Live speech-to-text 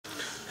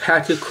how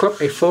to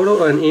crop a photo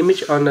or an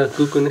image on the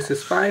Google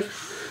Nexus 5.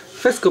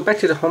 First, go back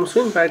to the home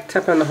screen by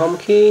tapping on the home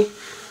key,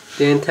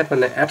 then tap on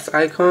the apps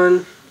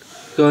icon,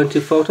 go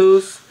into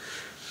photos,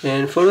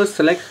 and photos,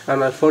 select on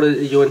the photo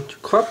that you want to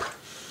crop.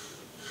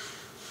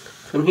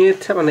 From here,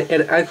 tap on the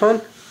edit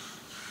icon,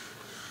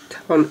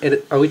 tap on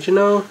edit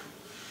original,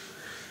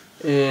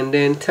 and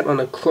then tap on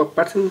the crop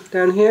button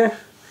down here.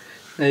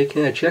 Now you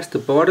can adjust the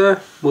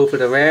border, move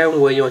it around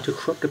where you want to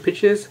crop the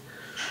pictures.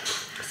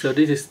 So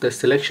this is the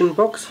selection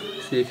box,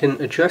 so you can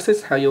adjust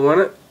it how you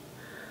want it.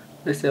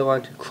 Let's say I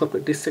want to crop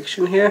it this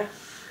section here,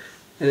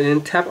 and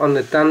then tap on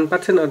the done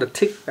button or the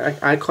tick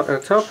icon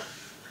at the top,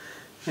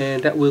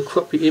 and that will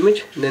crop your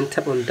image. And then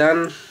tap on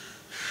done,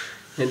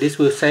 and this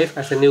will save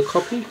as a new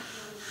copy.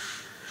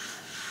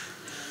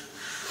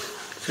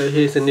 So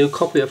here's a new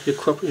copy of your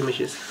cropped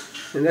images,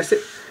 and that's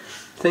it.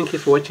 Thank you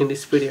for watching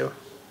this video.